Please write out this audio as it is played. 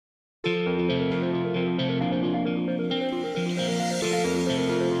Flea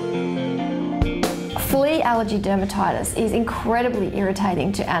allergy dermatitis is incredibly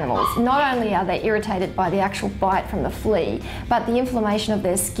irritating to animals. Not only are they irritated by the actual bite from the flea, but the inflammation of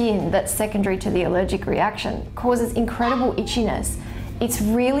their skin that's secondary to the allergic reaction causes incredible itchiness. It's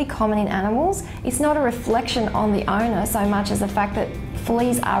really common in animals. It's not a reflection on the owner so much as the fact that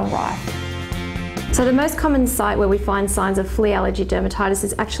fleas are rife. So the most common site where we find signs of flea allergy dermatitis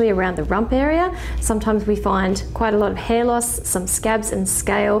is actually around the rump area. Sometimes we find quite a lot of hair loss, some scabs and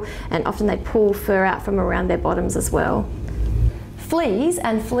scale, and often they pull fur out from around their bottoms as well. Fleas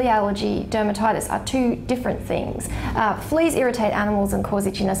and flea allergy dermatitis are two different things. Fleas irritate animals and cause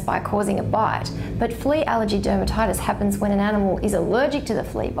itchiness by causing a bite, but flea allergy dermatitis happens when an animal is allergic to the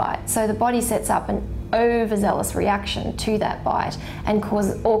flea bite. So the body sets up an overzealous reaction to that bite and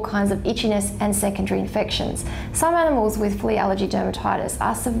causes all kinds of itchiness and secondary infections. Some animals with flea allergy dermatitis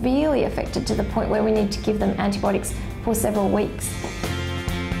are severely affected to the point where we need to give them antibiotics for several weeks.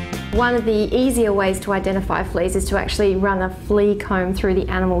 One of the easier ways to identify fleas is to actually run a flea comb through the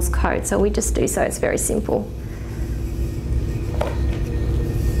animal's coat. So we just do so, it's very simple.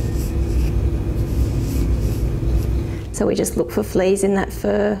 So we just look for fleas in that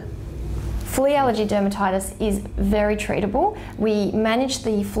fur. Flea allergy dermatitis is very treatable. We manage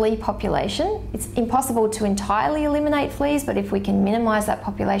the flea population. It's impossible to entirely eliminate fleas, but if we can minimise that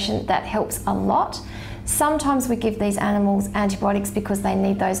population, that helps a lot. Sometimes we give these animals antibiotics because they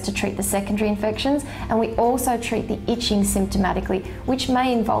need those to treat the secondary infections, and we also treat the itching symptomatically, which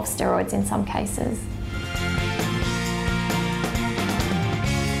may involve steroids in some cases.